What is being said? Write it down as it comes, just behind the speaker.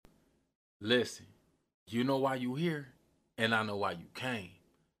Listen, you know why you here, and I know why you came.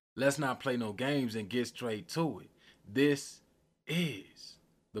 Let's not play no games and get straight to it. This is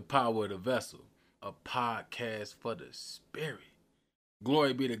the power of the vessel, a podcast for the spirit.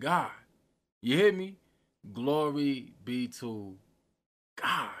 Glory be to God. You hear me? Glory be to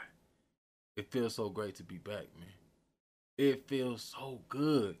God. It feels so great to be back, man. It feels so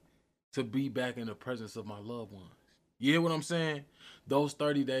good to be back in the presence of my loved ones. You hear what I'm saying? Those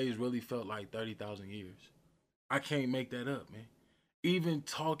 30 days really felt like 30,000 years. I can't make that up, man. Even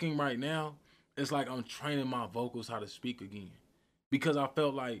talking right now, it's like I'm training my vocals how to speak again. Because I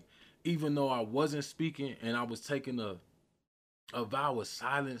felt like even though I wasn't speaking and I was taking a vow of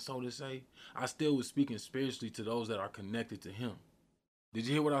silence, so to say, I still was speaking spiritually to those that are connected to Him. Did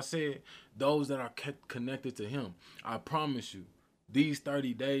you hear what I said? Those that are connected to Him. I promise you, these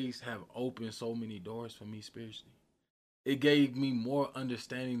 30 days have opened so many doors for me spiritually. It gave me more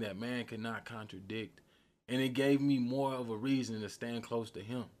understanding that man cannot contradict, and it gave me more of a reason to stand close to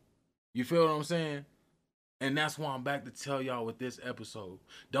Him. You feel what I'm saying? And that's why I'm back to tell y'all with this episode.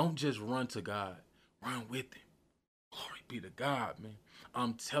 Don't just run to God, run with Him. Glory be to God, man.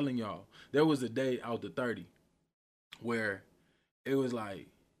 I'm telling y'all, there was a day out the 30 where it was like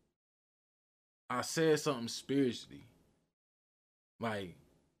I said something spiritually, like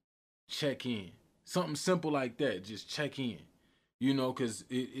check in. Something simple like that, just check in. Because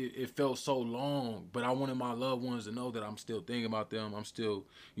it felt so long, but I wanted my loved ones to know that I'm still thinking about them. I'm still,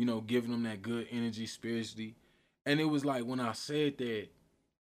 giving them that good energy spiritually. And it was like when I said that,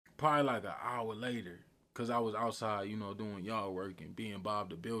 probably like an hour later, because I was outside, doing yard work and being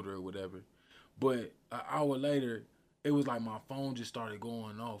Bob the Builder or whatever. But an hour later, it was like my phone just started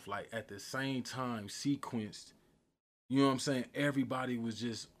going off, like at the same time, sequenced. You know what I'm saying? Everybody was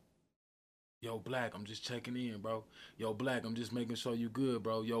just, yo, Black, I'm just checking in, bro. Yo, Black, I'm just making sure you good,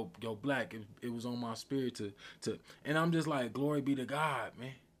 bro. Yo, Black, it was on my spirit and I'm just like, glory be to God,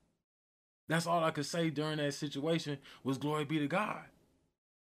 man. That's all I could say during that situation was glory be to God.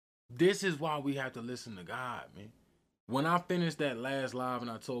 This is why we have to listen to God, man. When I finished that last live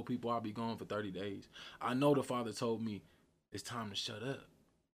and I told people I'll be gone for 30 days, I know the Father told me it's time to shut up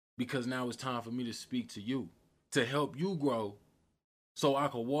because now it's time for me to speak to you, to help you grow so I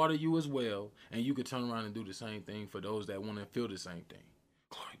could water you as well and you could turn around and do the same thing for those that want to feel the same thing.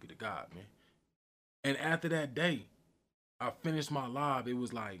 Glory be to God, man. And after that day, I finished my live. It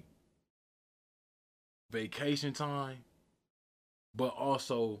was like vacation time, but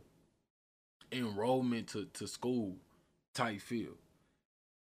also enrollment to school type feel.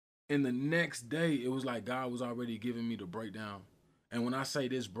 And the next day, it was like God was already giving me the breakdown. And when I say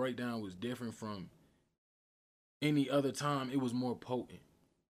this breakdown was different from any other time, it was more potent.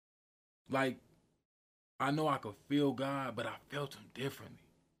 Like, I know I could feel God, but I felt Him differently.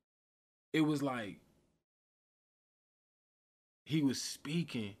 It was like He was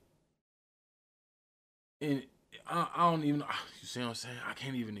speaking, and I don't even, you see what I'm saying? I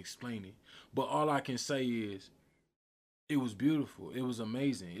can't even explain it. But all I can say is, it was beautiful. It was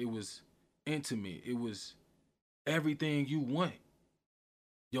amazing. It was intimate. It was everything you want.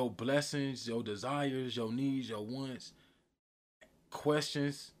 Your blessings, your desires, your needs, your wants,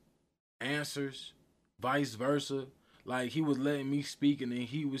 questions, answers, vice versa. Like he was letting me speak and then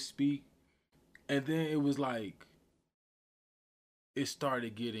he would speak. And then it was like it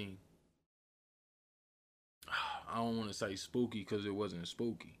started getting I don't want to say spooky because it wasn't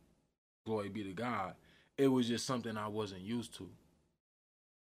spooky. Glory be to God. It was just something I wasn't used to.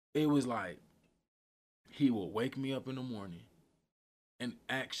 It was like he would wake me up in the morning and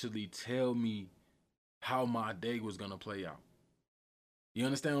actually tell me how my day was gonna play out. You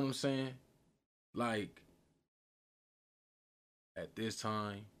understand what I'm saying? Like at this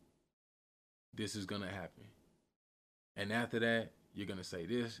time, this is gonna happen. And after that, you're gonna say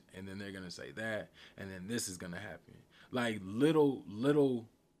this, and then they're gonna say that, and then this is gonna happen. Like little, you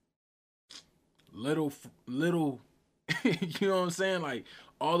know what I'm saying? Like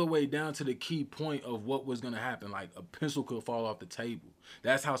all the way down to the key point of what was gonna happen. Like a pencil could fall off the table.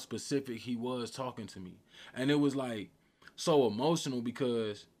 That's how specific he was talking to me, and it was like so emotional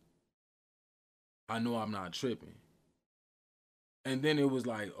because I know I'm not tripping. And then it was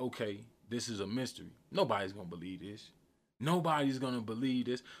like, okay, this is a mystery. Nobody's gonna believe this. Nobody's gonna believe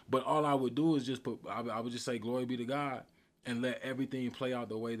this. But all I would do is just put, I would just say, glory be to God, and let everything play out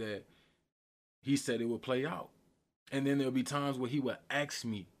the way that He said it would play out. And then there'll be times where He would ask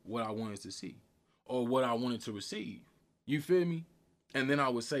me what I wanted to see or what I wanted to receive. You feel me? And then I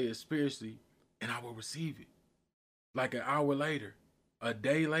would say it spiritually, and I would receive it. Like an hour later, a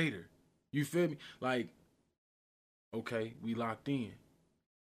day later. You feel me? Like, okay, we locked in.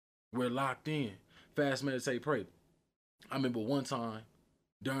 We're locked in. Fast, meditate, pray. I remember one time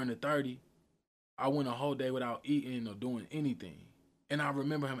during the 30, I went a whole day without eating or doing anything. And I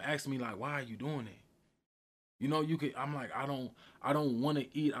remember him asking me, like, why are you doing it? You know, I'm like, I don't want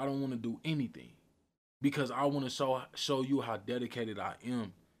to eat, I don't want to do anything. Because I want to show you how dedicated I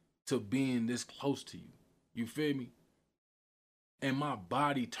am to being this close to you. You feel me? And my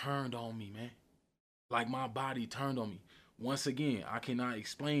body turned on me, man. Like my body turned on me. Once again, I cannot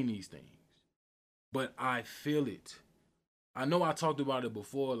explain these things, but I feel it. I know I talked about it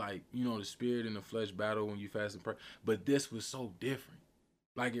before, like, the spirit and the flesh battle when you fast and pray, but this was so different.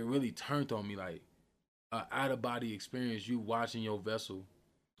 Like, it really turned on me, like a out of body experience, you watching your vessel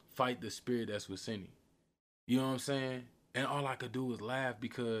fight the spirit that's within it. You know what I'm saying? And all I could do was laugh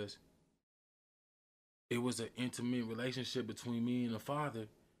because it was an intimate relationship between me and the Father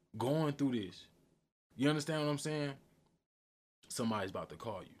going through this. You understand what I'm saying? Somebody's about to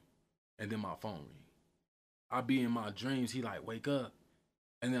call you. And then my phone ring. I be in my dreams, he like, wake up.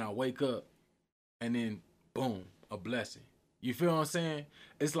 And then I wake up and then boom, a blessing. You feel what I'm saying?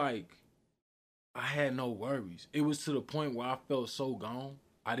 It's like I had no worries. It was to the point where I felt so gone,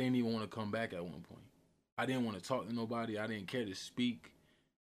 I didn't even want to come back at one point. I didn't want to talk to nobody. I didn't care to speak.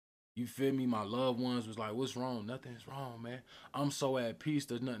 You feel me? My loved ones was like, what's wrong? Nothing's wrong, man. I'm so at peace,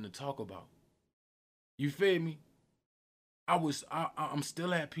 there's nothing to talk about. You feel me? I'm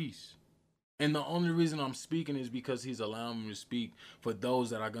still at peace. And the only reason I'm speaking is because he's allowing me to speak for those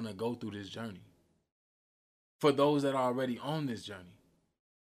that are going to go through this journey. For those that are already on this journey.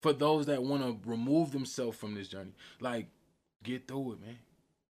 For those that want to remove themselves from this journey. Like, get through it, man.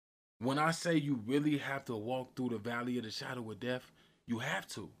 When I say you really have to walk through the valley of the shadow of death, you have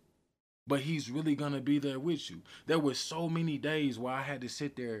to. But he's really going to be there with you. There were so many days where I had to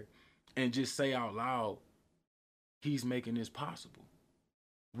sit there and just say out loud, he's making this possible.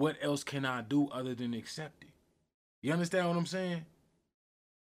 What else can I do other than accept it? You understand what I'm saying?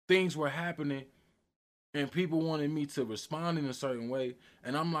 Things were happening and people wanted me to respond in a certain way.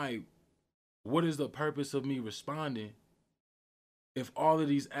 And I'm like, what is the purpose of me responding if all of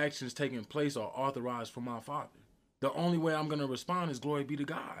these actions taking place are authorized from my Father? The only way I'm going to respond is glory be to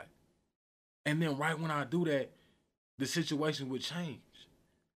God. And then right when I do that, the situation would change.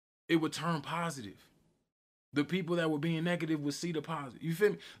 It would turn positive. The people that were being negative would see the positive. You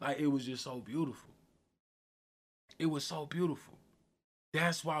feel me? Like, it was just so beautiful. It was so beautiful.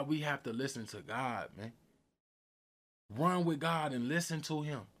 That's why we have to listen to God, man. Run with God and listen to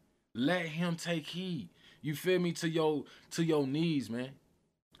him. Let him take heed. You feel me? To your needs, man.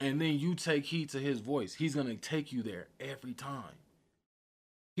 And then you take heed to his voice. He's gonna take you there every time.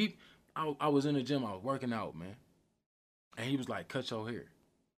 I was in the gym, I was working out, man. And he was like, cut your hair.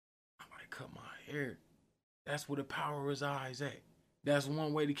 I'm like, cut my hair. That's where the power resides at. That's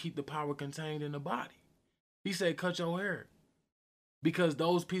one way to keep the power contained in the body. He said, cut your hair. Because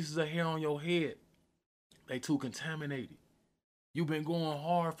those pieces of hair on your head, they too contaminated. You've been going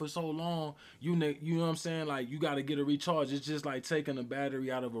hard for so long, you know what I'm saying? Like, you got to get a recharge. It's just like taking a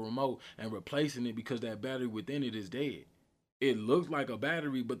battery out of a remote and replacing it because that battery within it is dead. It looks like a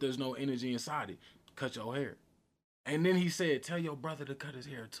battery, but there's no energy inside it. Cut your hair. And then he said, tell your brother to cut his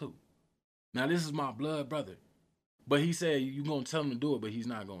hair too. Now, this is my blood brother. But he said you're going to tell him to do it, but he's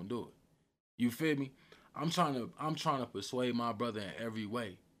not going to do it. You feel me? I'm trying to persuade my brother in every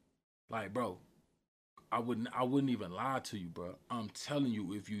way. Like, bro, I wouldn't even lie to you, bro. I'm telling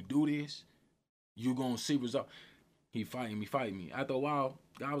you, if you do this, you're going to see results. He fighting me. After a while,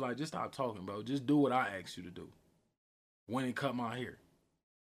 God was like, just stop talking, bro. Just do what I asked you to do. Went and cut my hair.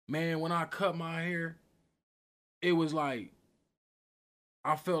 Man, when I cut my hair, it was like,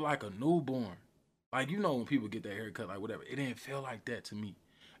 I felt like a newborn. Like, when people get their hair cut, like whatever. It didn't feel like that to me.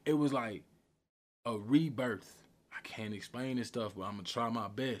 It was like a rebirth. I can't explain this stuff, but I'm going to try my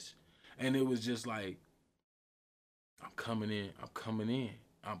best. And it was just like, I'm coming into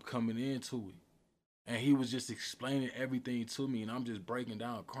it. And he was just explaining everything to me, and I'm just breaking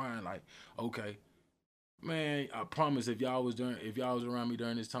down, crying like, okay. Man, I promise if y'all was around me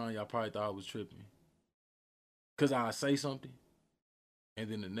during this time, y'all probably thought I was tripping. Cause I'd say something, and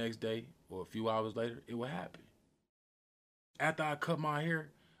then the next day or a few hours later, it would happen. After I cut my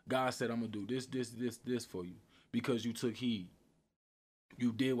hair, God said, I'm gonna do this for you because you took heed.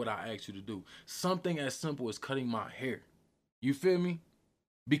 You did what I asked you to do. Something as simple as cutting my hair. You feel me?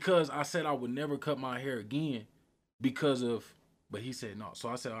 Because I said I would never cut my hair again but he said no. So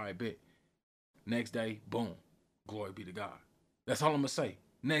I said, all right, bet. Next day, boom, glory be to God. That's all I'm gonna say.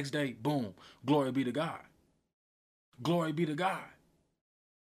 Next day, boom, glory be to God. Glory be to God.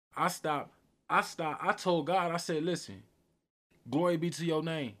 I stopped. I told God, I said, listen, glory be to your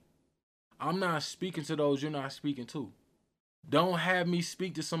name. I'm not speaking to those you're not speaking to. Don't have me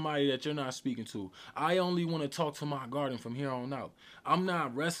speak to somebody that you're not speaking to. I only want to talk to my garden from here on out. I'm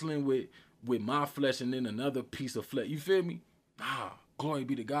not wrestling with my flesh and then another piece of flesh. You feel me? Ah, glory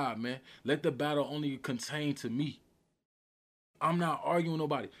be to God, man. Let the battle only contain to me. I'm not arguing with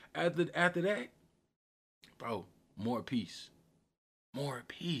nobody. After that, bro, more peace. More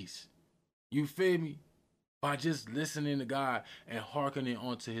peace. You feel me? By just listening to God and hearkening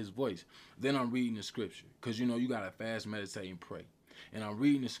onto his voice. Then I'm reading the scripture. Because you got to fast, meditate, and pray. And I'm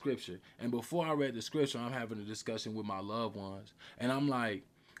reading the scripture. And before I read the scripture, I'm having a discussion with my loved ones. And I'm like,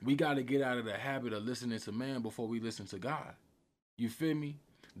 we got to get out of the habit of listening to man before we listen to God. You feel me?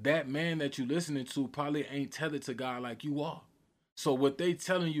 That man that you listening to probably ain't tethered to God like you are. So what they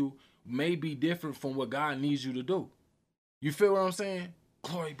telling you may be different from what God needs you to do. You feel what I'm saying?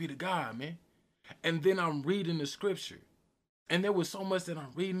 Glory be to God, man. And then I'm reading the scripture. And there was so much that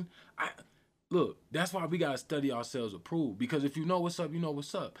I'm reading. Look, that's why we got to study ourselves approved. Because if you know what's up, you know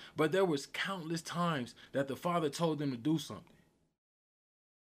what's up. But there was countless times that the Father told them to do something.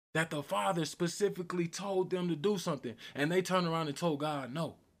 That the Father specifically told them to do something. And they turned around and told God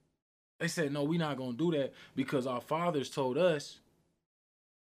no. They said, no, we're not going to do that because our fathers told us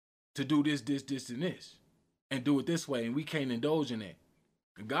to do this, and this. And do it this way. And we can't indulge in that.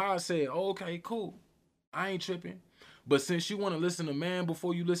 God said, okay, cool. I ain't tripping. But since you want to listen to man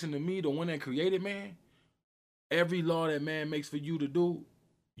before you listen to me, the one that created man, every law that man makes for you to do,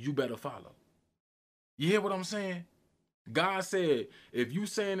 you better follow. You hear what I'm saying? God said, if you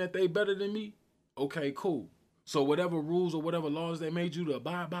saying that they better than me, okay, cool. So whatever rules or whatever laws they made you to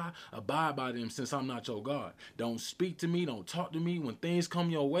abide by them since I'm not your God. Don't speak to me. Don't talk to me. When things come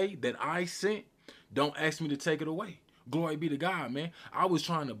your way that I sent, don't ask me to take it away. Glory be to God, man. I was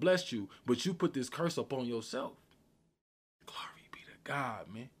trying to bless you, but you put this curse upon yourself. Glory be to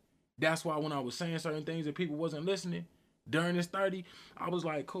God, man. That's why when I was saying certain things and people wasn't listening during this 30, I was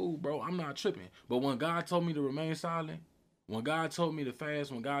like, cool, bro, I'm not tripping. But when God told me to remain silent, when God told me to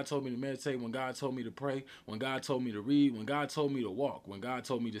fast, when God told me to meditate, when God told me to pray, when God told me to read, when God told me to walk, when God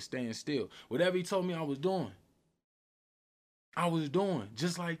told me to stand still, whatever he told me I was doing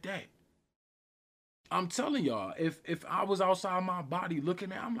just like that. I'm telling y'all, if I was outside my body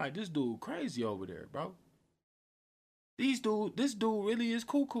looking at, I'm like, this dude crazy over there, bro. This dude really is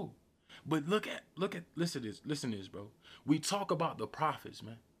cuckoo. But listen to this, bro. We talk about the prophets,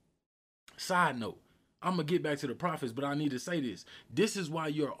 man. Side note, I'm going to get back to the prophets, but I need to say this. This is why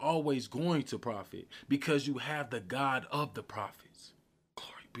you're always going to prophet, because you have the God of the prophets.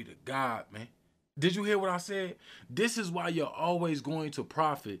 Glory be to God, man. Did you hear what I said? This is why you're always going to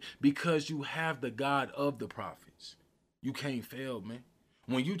prophet, because you have the God of the prophets. You can't fail, man.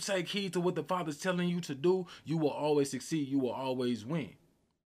 When you take heed to what the Father's telling you to do, you will always succeed. You will always win.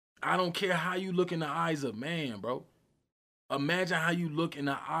 I don't care how you look in the eyes of man, bro. Imagine how you look in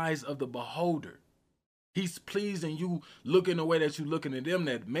the eyes of the beholder. He's pleased in you looking the way that you looking at them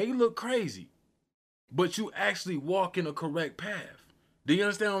that may look crazy, but you actually walk in a correct path. Do you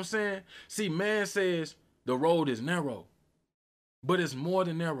understand what I'm saying? See, man says the road is narrow, but it's more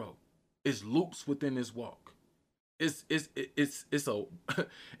than narrow. It's loops within this walk. It's a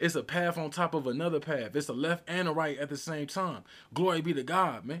it's a path on top of another path. It's a left and a right at the same time. Glory be to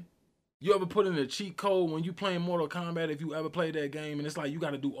God, man. You ever put in a cheat code when you playing Mortal Kombat, if you ever played that game, and it's like you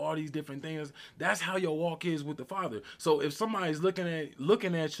got to do all these different things? That's how your walk is with the Father. So if somebody's looking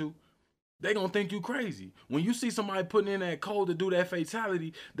at you, they gonna think you crazy. When you see somebody putting in that code to do that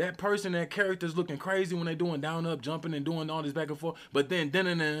fatality, that person, that character's looking crazy when they doing down, up, jumping, and doing all this back and forth. But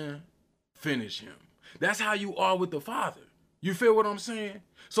then finish him. That's how you are with the Father. You feel what I'm saying?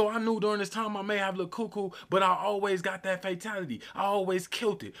 So I knew during this time I may have looked cuckoo, but I always got that fatality. I always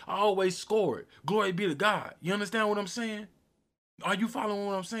killed it. I always scored. Glory be to God. You understand what I'm saying? Are you following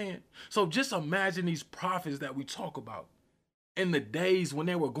what I'm saying? So just imagine these prophets that we talk about in the days when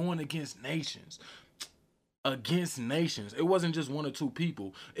they were going against nations. Against nations. It wasn't just one or two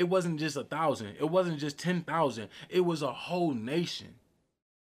people. It wasn't just 1,000. It wasn't just 10,000. It was a whole nation.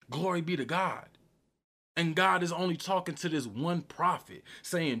 Glory be to God. And God is only talking to this one prophet,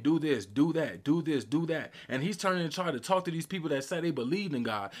 saying, do this, do that, do this, do that. And he's turning and trying to talk to these people that say they believe in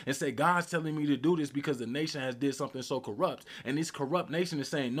God and say, God's telling me to do this because the nation has did something so corrupt. And this corrupt nation is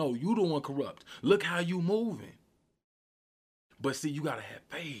saying, no, you the one corrupt. Look how you moving. But see, you got to have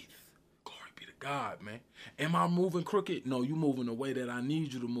faith. Glory be to God, man. Am I moving crooked? No, you moving the way that I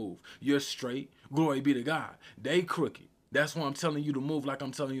need you to move. You're straight. Glory be to God. They crooked. That's why I'm telling you to move like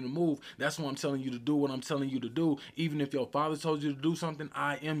I'm telling you to move. That's why I'm telling you to do what I'm telling you to do. Even if your father told you to do something,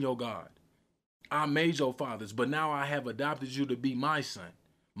 I am your God. I made your fathers, but now I have adopted you to be my son.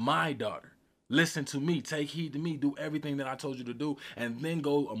 My daughter, listen to me, take heed to me, do everything that I told you to do, and then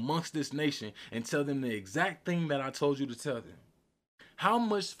go amongst this nation and tell them the exact thing that I told you to tell them. How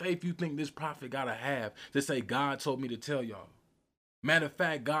much faith you think this prophet gotta have to say, God told me to tell y'all? Matter of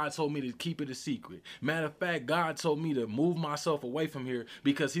fact, God told me to keep it a secret. Matter of fact, God told me to move myself away from here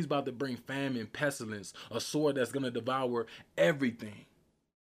because he's about to bring famine, pestilence, a sword that's going to devour everything.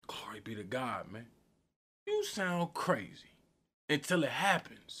 Glory be to God, man. You sound crazy until it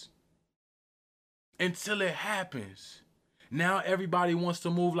happens. Until it happens. Now everybody wants to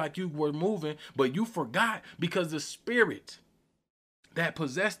move like you were moving, but you forgot because the spirit that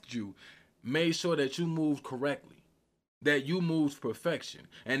possessed you made sure that you moved correctly, that you moved perfection.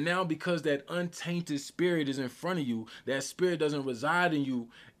 And now because that untainted spirit is in front of you, that spirit doesn't reside in you,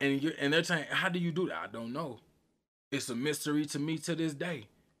 and they're saying, how do you do that? I don't know. It's a mystery to me to this day.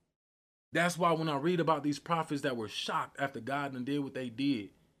 That's why when I read about these prophets that were shocked after God and did what they did,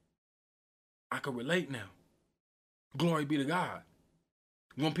 I can relate now. Glory be to God.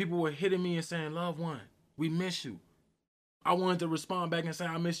 When people were hitting me and saying, loved one, we miss you, I wanted to respond back and say,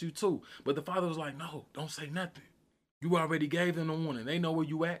 I miss you too. But the Father was like, no, don't say nothing. You already gave them the warning. They know where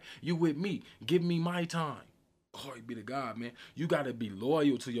you at. You with me. Give me my time. Glory be to God, man. You got to be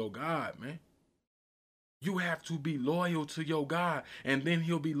loyal to your God, man. You have to be loyal to your God, and then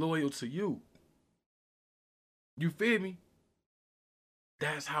he'll be loyal to you. You feel me?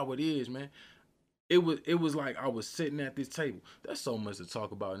 That's how it is, man. It was like I was sitting at this table. There's so much to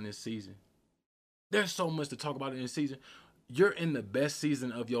talk about in this season. There's so much to talk about in this season. You're in the best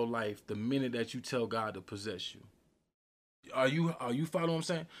season of your life the minute that you tell God to possess you. Are you following what I'm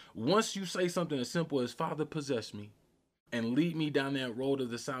saying? Once you say something as simple as Father possess me and lead me down that road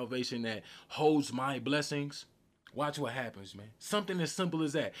of the salvation that holds my blessings, watch what happens, man. Something as simple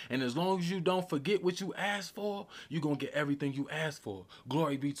as that. And as long as you don't forget what you asked for, you're going to get everything you asked for.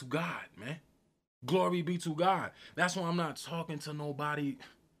 Glory be to God, man. Glory be to God. That's why I'm not talking to nobody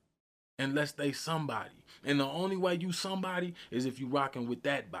unless they somebody. And the only way you somebody is if you rocking with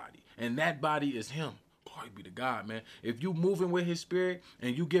that body. And that body is him. Glory be to God, man. If you moving with his spirit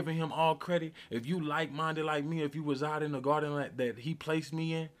and you giving him all credit, if you like-minded like me, if you reside in the garden that he placed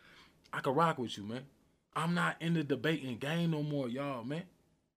me in, I can rock with you, man. I'm not in the debating game no more, y'all, man.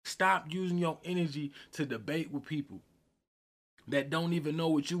 Stop using your energy to debate with people that don't even know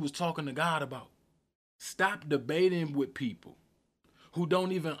what you was talking to God about. Stop debating with people who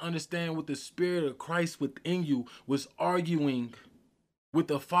don't even understand what the spirit of Christ within you was arguing with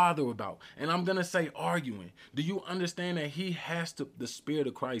the Father about. And I'm going to say arguing. Do you understand that he has to, the spirit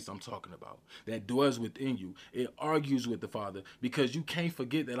of Christ I'm talking about, that dwells within you, it argues with the Father because you can't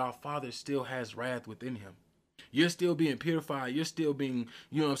forget that our Father still has wrath within him. You're still being purified. You're still being,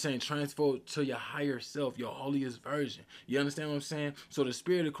 you know what I'm saying, transferred to your higher self, your holiest version. You understand what I'm saying? So the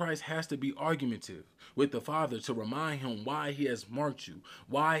Spirit of Christ has to be argumentative with the Father to remind him why he has marked you,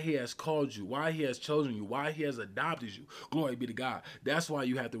 why he has called you, why he has chosen you, why he has adopted you. Glory be to God. That's why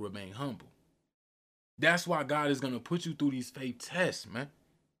you have to remain humble. That's why God is going to put you through these faith tests, man.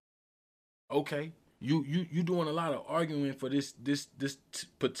 Okay. You doing a lot of arguing for this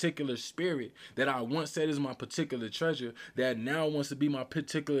particular spirit that I once said is my particular treasure that now wants to be my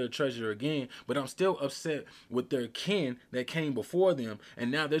particular treasure again, but I'm still upset with their kin that came before them,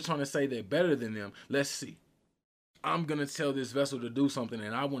 and now they're trying to say they're better than them. Let's see. I'm gonna tell this vessel to do something,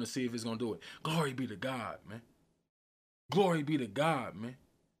 and I want to see if it's gonna do it. Glory be to God, man. Glory be to God, man.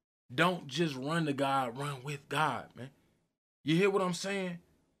 Don't just run to God, run with God, man. You hear what I'm saying?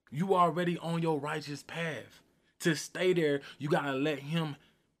 You already on your righteous path. To stay there, you gotta let him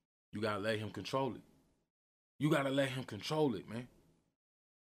control it. You gotta let him control it, man.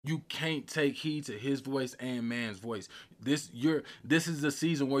 You can't take heed to his voice and man's voice. This is the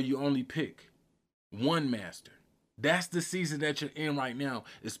season where you only pick one master. That's the season that you're in right now,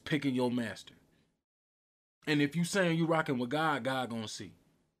 is picking your master. And if you saying you rocking with God, God gonna see.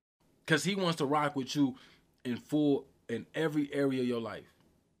 Cause he wants to rock with you in every area of your life.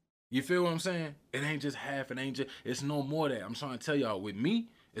 You feel what I'm saying? It ain't just half. It's no more that. I'm trying to tell y'all, with me,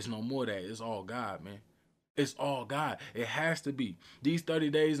 it's no more that. It's all God, man. It's all God. It has to be. These 30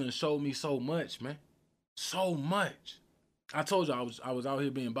 days done showed me so much, man. So much. I told you I was out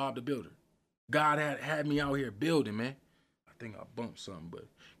here being Bob the Builder. God had me out here building, man. I think I bumped something, but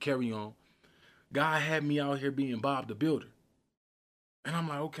carry on. God had me out here being Bob the Builder. And I'm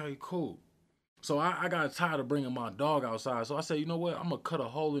like, okay, cool. So I got tired of bringing my dog outside. So I said, you know what? I'm going to cut a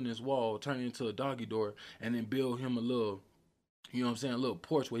hole in this wall, turn it into a doggy door, and then build him a little, you know what I'm saying, a little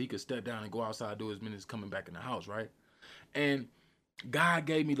porch where he could step down and go outside, do his minutes coming back in the house, right? And God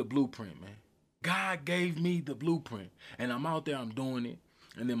gave me the blueprint, man. God gave me the blueprint. And I'm out there, I'm doing it.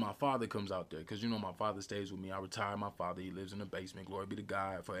 And then my father comes out there because, you know, my father stays with me. I retired my father. He lives in the basement. Glory be to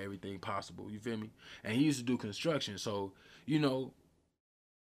God for everything possible. You feel me? And he used to do construction. So, you know,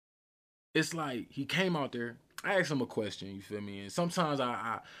 it's like he came out there. I asked him a question. You feel me? And sometimes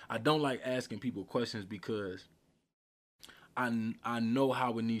I don't like asking people questions because I know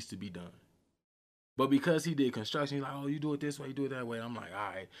how it needs to be done. But because he did construction, he's like, oh, you do it this way, you do it that way. I'm like,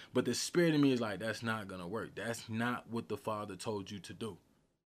 all right. But the spirit in me is like, that's not going to work. That's not what the Father told you to do.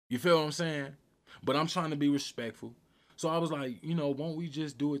 You feel what I'm saying? But I'm trying to be respectful. So I was like, you know, won't we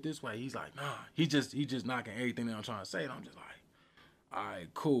just do it this way? He's like, nah. He just knocking everything that I'm trying to say. And I'm just like, all right,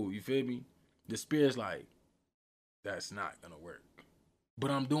 cool. You feel me? The spirit's like, that's not going to work.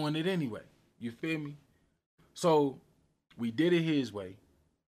 But I'm doing it anyway. You feel me? So we did it his way.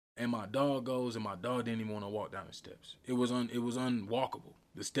 And my dog goes, and my dog didn't even want to walk down the steps. It was unwalkable.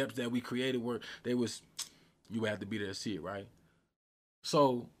 The steps that we created you had to be there to see it, right?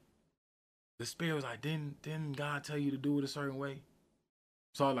 So the spirit was like, didn't God tell you to do it a certain way?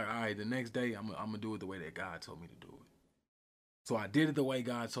 So I was like, all right, the next day I'm gonna do it the way that God told me to do it. So I did it the way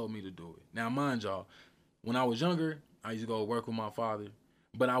God told me to do it. Now, mind y'all, when I was younger, I used to go work with my father,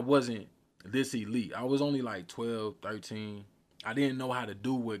 but I wasn't this elite. I was only like 12, 13. I didn't know how to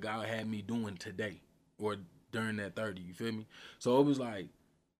do what God had me doing today or during that 30, you feel me? So it was like,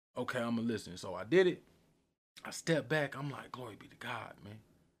 okay, I'm gonna listen. So I did it. I stepped back. I'm like, glory be to God, man.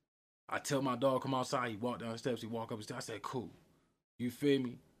 I tell my dog, come outside. He walked down the steps. He walked up the steps. I said, cool. You feel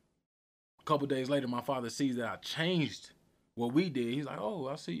me? A couple days later, my father sees that I changed what we did. He's like, oh,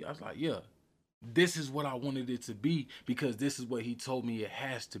 I see. I was like, yeah, this is what I wanted it to be because this is what he told me it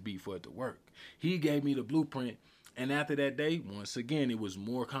has to be for it to work. He gave me the blueprint. And after that day, once again, it was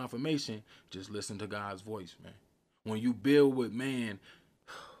more confirmation. Just listen to God's voice, man. When you build with man,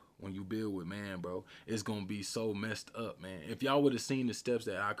 bro, it's gonna be so messed up, man. If y'all would have seen the steps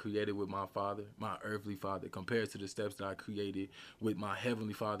that I created with my father, my earthly father, compared to the steps that I created with my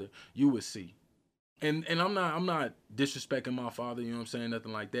heavenly father, you would see. And I'm not disrespecting my father, you know what I'm saying,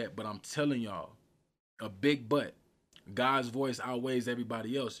 nothing like that. But I'm telling y'all, a big but. God's voice outweighs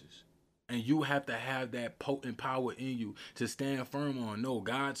everybody else's. And you have to have that potent power in you to stand firm on, no,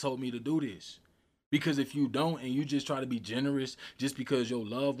 God told me to do this. Because if you don't and you just try to be generous just because your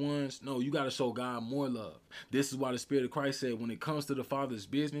loved ones, no, you got to show God more love. This is why the Spirit of Christ said when it comes to the Father's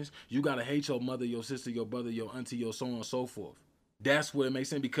business, you got to hate your mother, your sister, your brother, your auntie, your so on and so forth. That's where it makes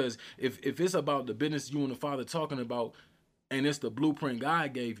sense because if it's about the business you and the Father talking about, and it's the blueprint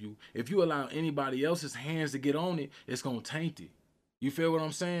God gave you, if you allow anybody else's hands to get on it, it's going to taint it. You feel what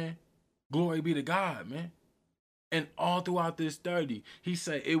I'm saying? Glory be to God, man. And all throughout this 30, he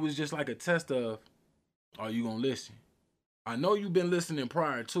said it was just like a test of, are you going to listen? I know you've been listening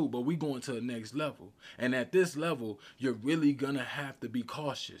prior too, but we going to the next level. And at this level, you're really going to have to be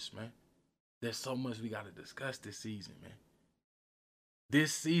cautious, man. There's so much we got to discuss this season, man.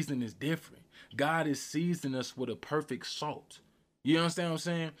 This season is different. God is seasoning us with a perfect salt. You understand what I'm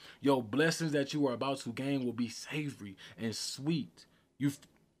saying? Your blessings that you are about to gain will be savory and sweet.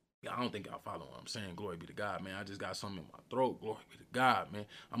 I don't think y'all follow what I'm saying. Glory be to God, man. I just got something in my throat. Glory be to God, man.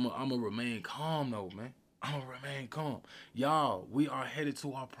 I'm gonna remain calm though, man. I'm gonna remain calm. Y'all, we are headed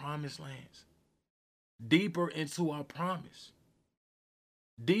to our promised lands. Deeper into our promise.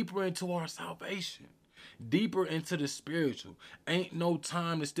 Deeper into our salvation. Deeper into the spiritual. Ain't no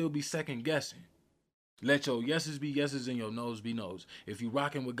time to still be second guessing. Let your yeses be yeses and your no's be no's. If you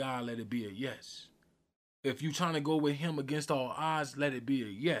rocking with God, let it be a yes. If you trying to go with him against all odds, let it be a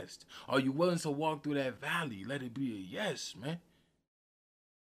yes. Are you willing to walk through that valley? Let it be a yes, man.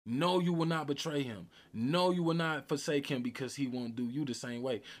 No, you will not betray him. No, you will not forsake him because he won't do you the same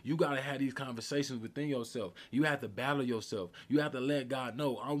way. You got to have these conversations within yourself. You have to battle yourself. You have to let God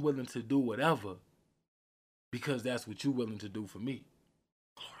know I'm willing to do whatever because that's what you're willing to do for me.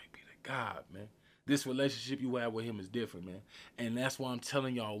 Glory be to God, man. This relationship you have with him is different, man. And that's why I'm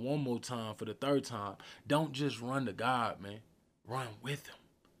telling y'all one more time for the third time, don't just run to God, man. Run with him.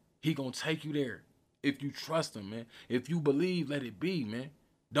 He gonna take you there if you trust him, man. If you believe, let it be, man.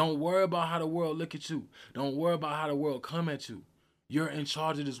 Don't worry about how the world look at you. Don't worry about how the world come at you. You're in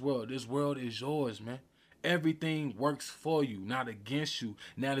charge of this world. This world is yours, man. Everything works for you, not against you,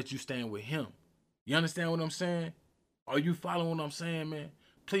 now that you stand with him. You understand what I'm saying? Are you following what I'm saying, man?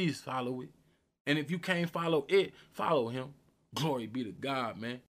 Please follow it. And if you can't follow it, follow him. Glory be to God, man.